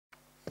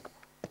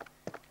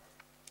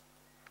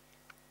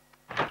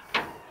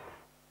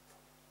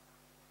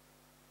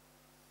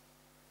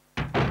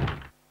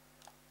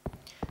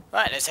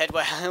Right, let's head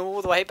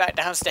all the way back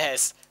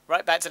downstairs.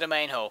 Right back to the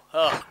main hall.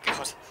 Oh, God.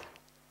 At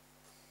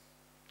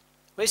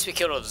least we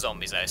killed all the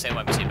zombies, though, so it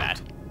won't be too bad.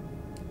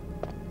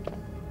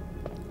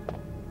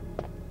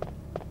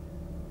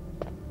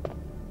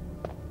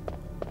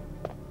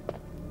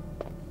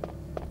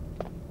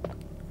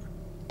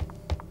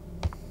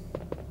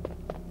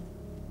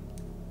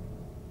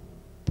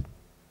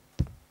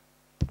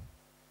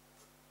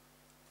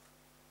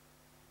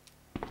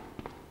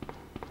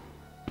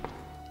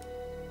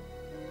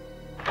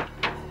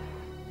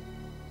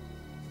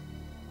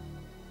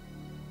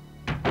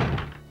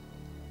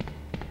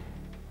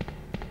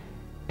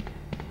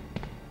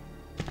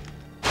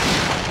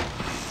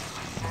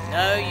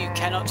 No, you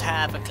cannot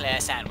have a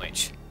Claire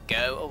sandwich.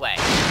 Go away.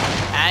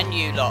 And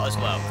you lot as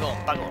well. Go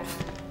on, bug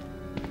off.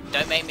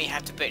 Don't make me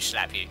have to bitch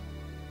slap you.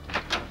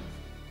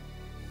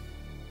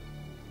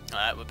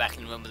 Alright, we're back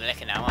in the room with the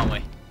liquor now, aren't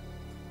we?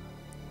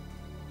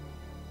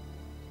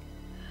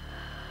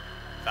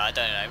 But I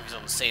don't know if he's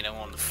on the ceiling or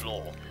on the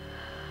floor.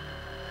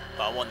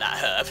 But I want that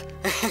herb.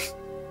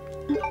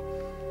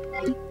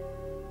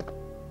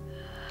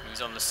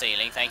 He's on the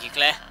ceiling, thank you,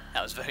 Claire.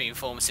 That was very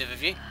informative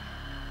of you.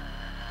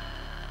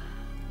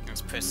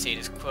 Let's proceed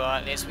as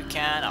quietly as we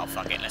can. Oh,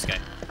 fuck it, let's go.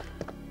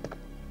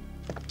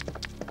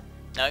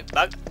 No,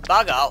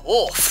 bugger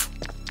off!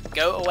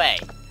 Go away.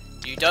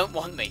 You don't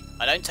want me.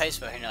 I don't taste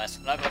very nice.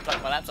 I'm not going to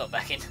plug my laptop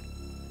back in.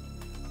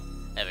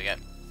 There we go.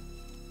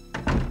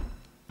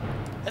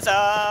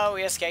 Huzzah!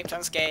 We escaped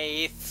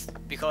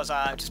unscathed. Because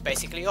I'm just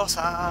basically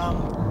awesome.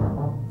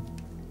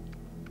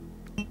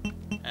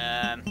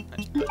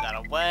 Let's put that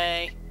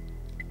away.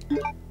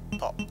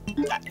 Pop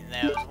that in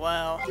there as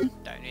well.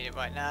 Don't need it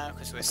right now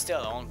because we're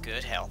still on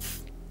good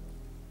health.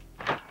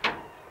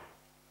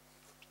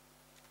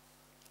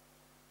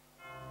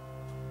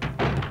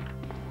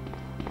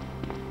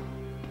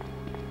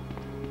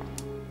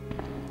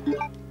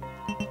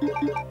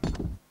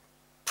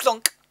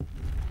 Plonk!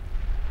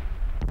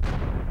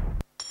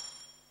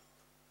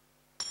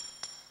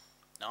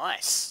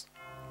 Nice.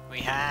 We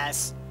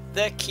has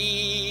the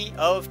key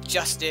of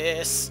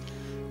justice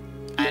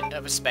and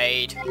of a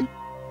spade.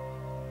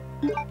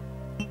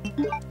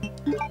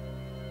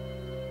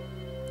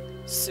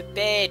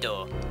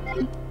 Speedo.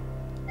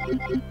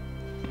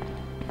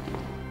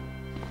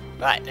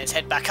 Right, let's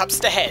head back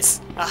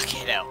upstairs.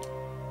 Fucking hell.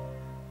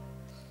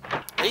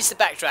 At least the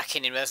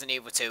backtracking in Resident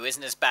Evil 2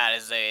 isn't as bad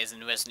as it is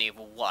in Resident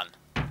Evil 1.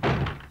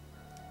 I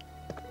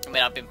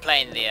mean, I've been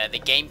playing the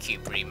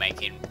GameCube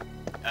remaking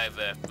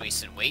over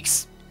recent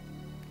weeks.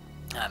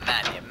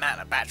 Man, the amount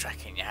of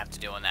backtracking you have to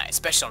do on that,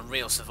 especially on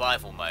real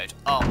survival mode.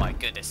 Oh my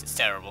goodness, it's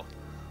terrible.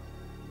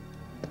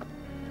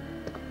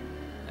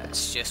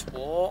 Let's just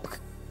walk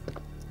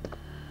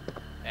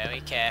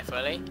very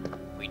carefully.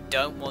 We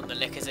don't want the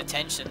licker's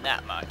attention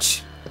that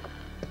much.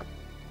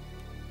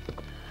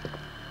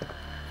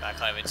 I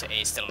can't even see,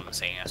 he's still on the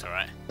scene, that's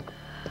alright.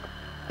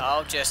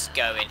 I'll just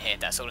go in here,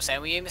 that's all the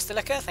same with you, Mr.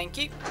 Licker, thank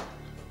you.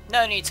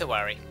 No need to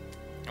worry.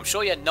 I'm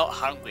sure you're not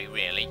hungry,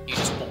 really, you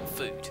just want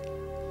food.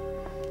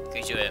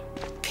 Because you're a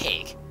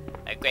pig.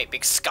 A great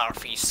big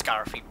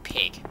scarfy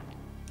pig.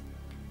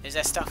 Is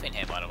there stuff in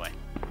here, by the way?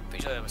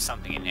 Pretty sure there was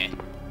something in here.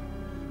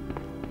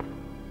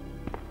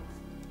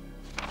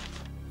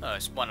 Oh,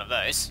 it's one of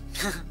those.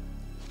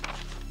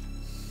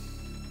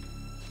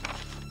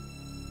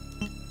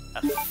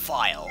 A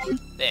file.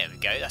 There we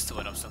go, that's the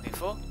word I was looking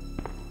for.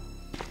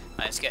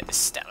 Right, let's get this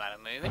step ladder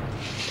moving.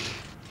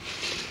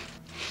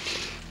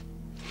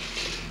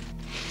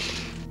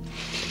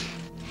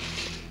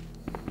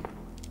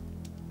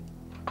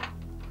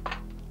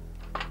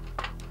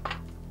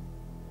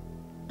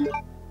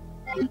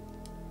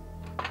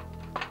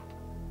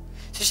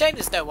 It's a shame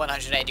there's no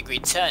 180-degree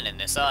turn in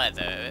this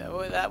either.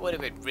 Well, that would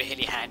have been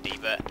really handy,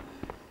 but...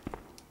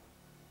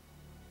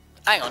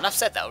 Hang on, I've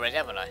said that already,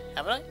 haven't I?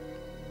 Haven't I?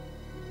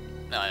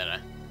 No, I don't know.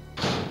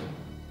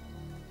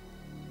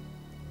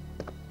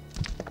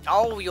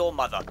 Oh, your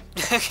mother.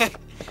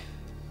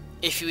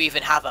 If you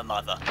even have a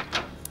mother.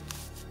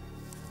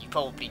 You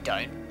probably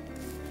don't.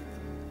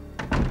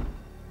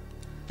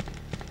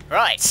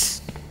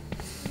 Right.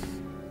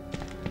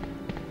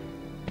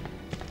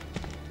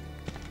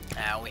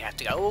 Now we have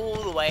to go all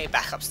the way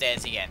back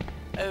upstairs again.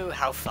 Oh,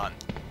 how fun.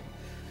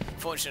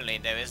 Fortunately,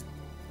 there isn't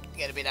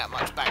going to be that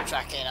much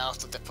backtracking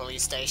after the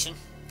police station.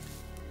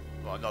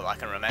 Well, not that I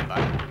can remember.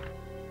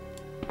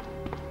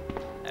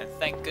 And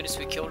thank goodness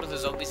we killed all the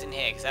zombies in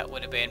here, because that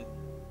would have been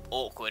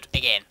awkward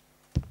again.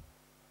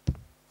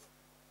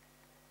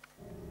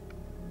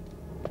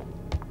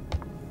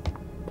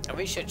 I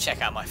really should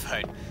check out my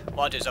phone.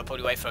 What I'll do is I'll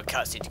probably wait for a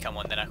cutscene to come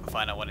on, then I can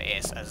find out what it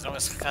is. As long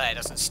as Claire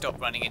doesn't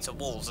stop running into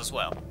walls as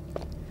well.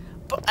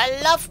 But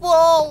I love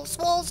walls!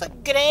 Walls are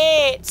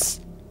great!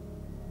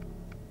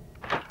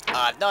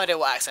 I have no idea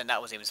what accent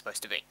that was even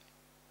supposed to be.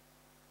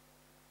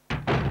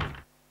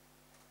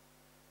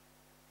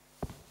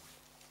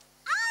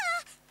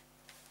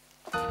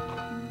 Help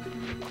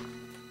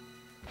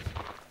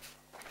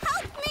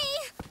me!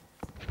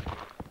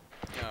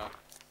 Oh.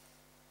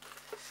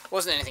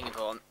 Wasn't anything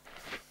important.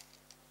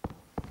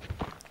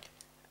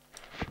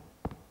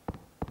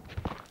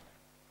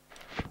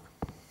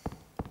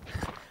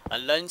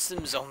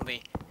 lonesome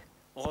zombie.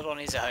 All on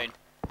his own.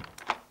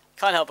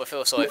 Can't help but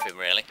feel sorry for him,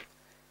 really.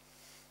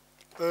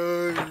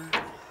 And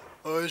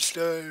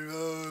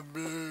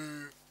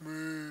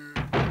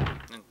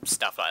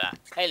stuff like that.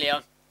 Hey,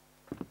 Leon.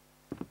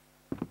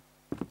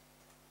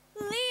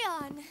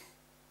 Leon!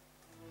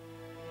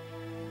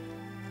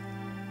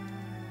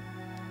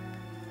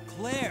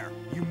 Claire,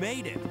 you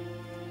made it.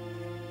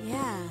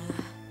 Yeah.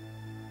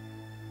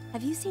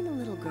 Have you seen a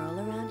little girl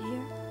around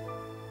here?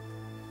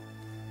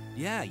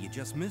 Yeah, you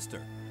just missed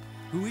her.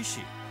 Who is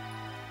she?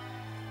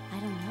 I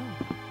don't know.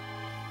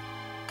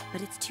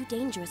 But it's too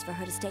dangerous for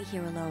her to stay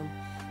here alone.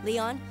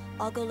 Leon,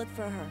 I'll go look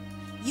for her.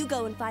 You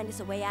go and find us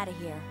a way out of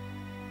here.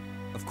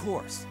 Of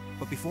course.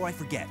 But before I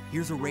forget,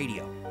 here's a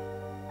radio.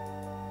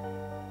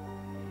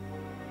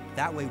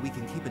 That way we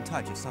can keep in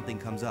touch if something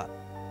comes up.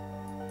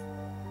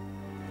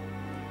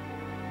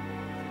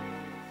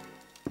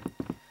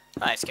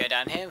 Let's go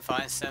down here and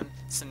find some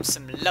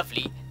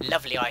lovely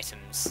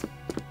items.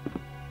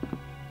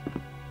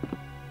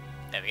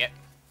 There we go.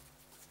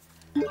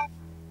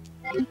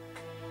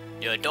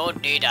 You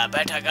don't need a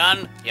better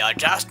gun, you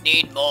just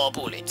need more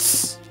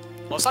bullets.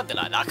 Or something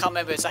like that. I can't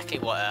remember exactly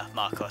what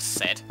Marcos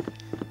said.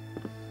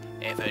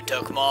 If it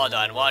took more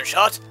than one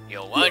shot,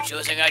 you weren't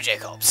using a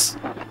Jacobs.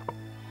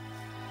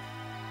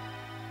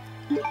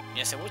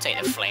 Yeah, so we'll take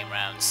the flame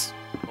rounds.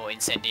 Or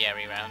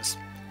incendiary rounds.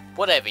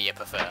 Whatever you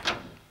prefer.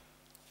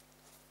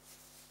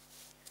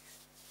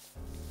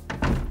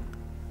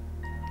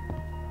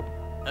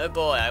 Oh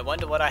boy, I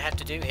wonder what I have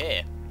to do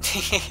here.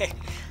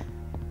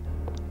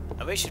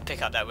 I wish you'd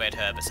pick up that red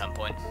herb at some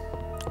point.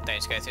 Don't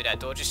just go through that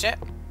door just yet.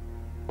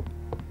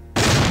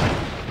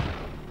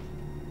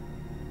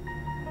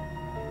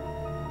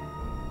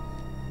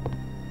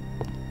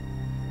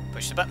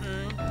 Push the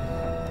button.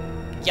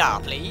 Yeah,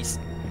 please.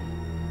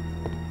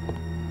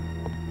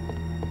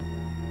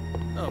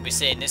 Oh, we'll be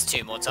seeing this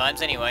 2 more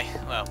times anyway.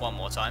 Well, 1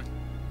 more time.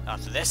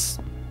 After this.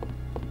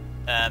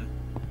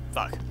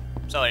 Fuck.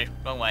 Sorry,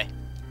 wrong way.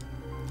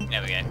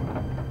 There we go.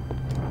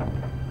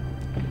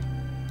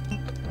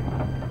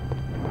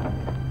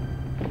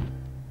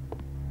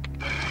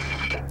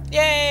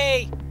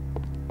 Yay!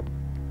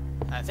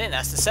 I think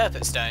that's the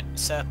serpent stone.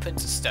 Serpent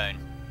stone.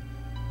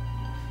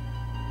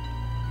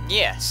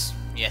 Yes.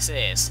 Yes, it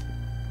is.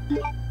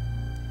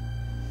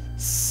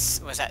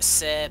 What's that?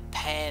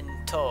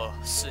 Serpento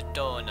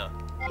stone.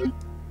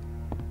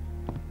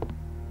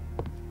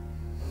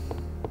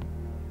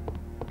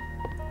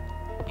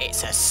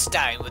 It's a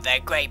stone with a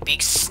great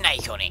big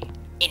snake on it,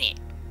 innit?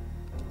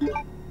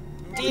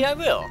 Indeed I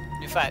will.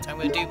 In fact, I'm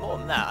going to do more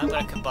than that. I'm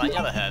going to combine the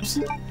other herbs.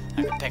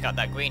 I can pick up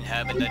that green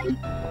herb in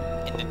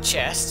the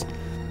chest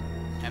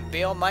and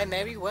be on my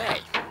merry way.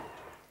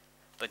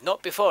 But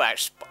not before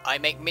I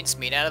make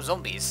mincemeat out of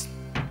zombies.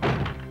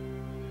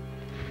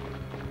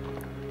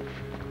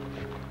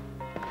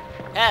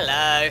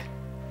 Hello.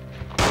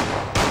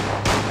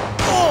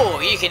 Oh,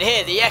 you can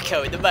hear the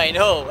echo in the main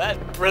hall. That's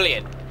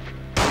brilliant.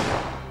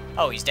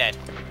 Oh, he's dead.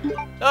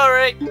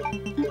 Sorry.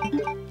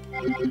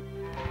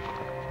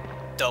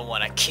 Don't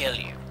want to kill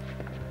you.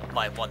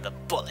 Might want the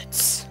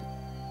bullets.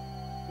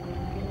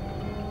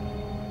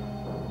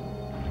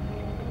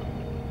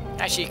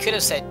 Actually, you could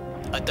have said,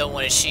 I don't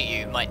want to shoot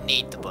you, might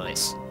need the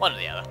bullets. One or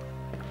the other.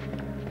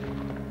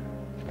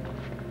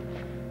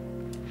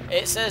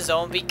 It's a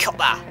zombie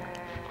copper.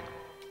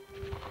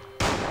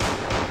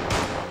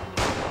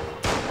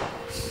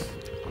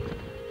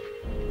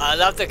 I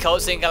love the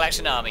Cold Single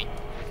Action Army.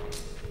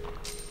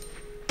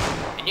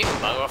 And you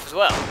can bugger off as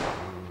well.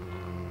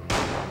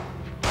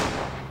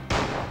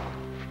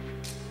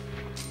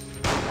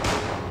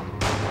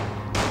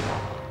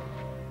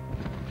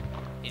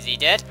 Is he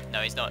dead?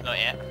 No, he's not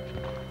yet.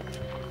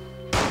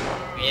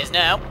 He is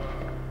now.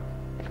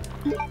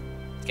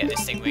 Get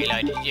this thing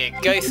reloaded. You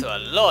go through a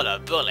lot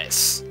of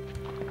bullets.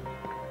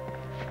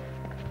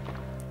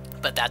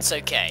 But that's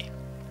okay.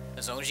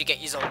 As long as you get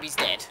your zombies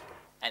dead.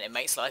 And it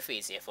makes life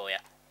easier for you.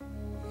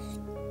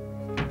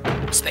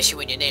 Especially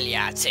when you're nearly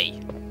out of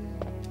tea.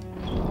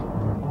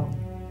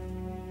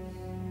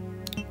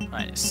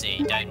 Right, let's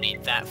see. Don't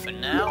need that for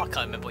now. I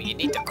can't remember what you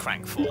need the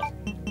crank for.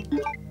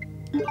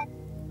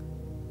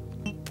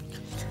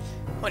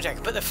 Well, I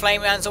can put the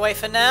flame rounds away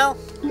for now.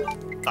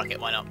 Fuck it,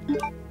 why not?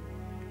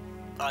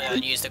 I'll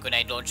use the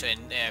grenade launcher in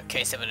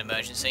case of an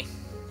emergency.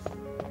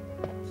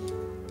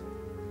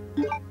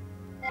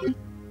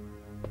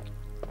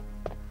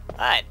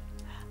 Alright,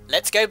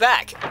 let's go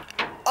back.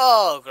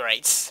 Oh,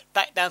 great.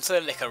 Back down to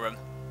the liquor room.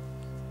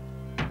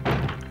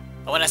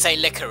 And when I say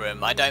liquor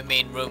room, I don't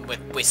mean room with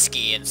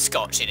whiskey and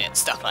scotch in it and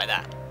stuff like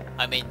that.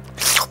 I mean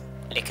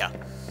liquor.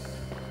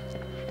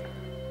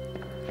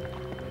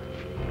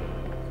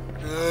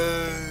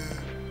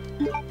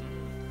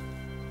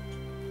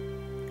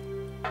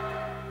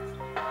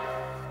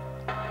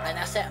 And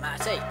that's it, I'm out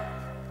of tea.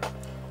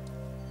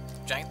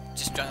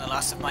 Just drank the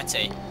last of my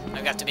tea. I'm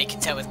going to have to be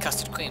content with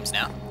custard creams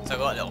now. So I've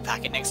got a little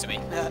packet next to me.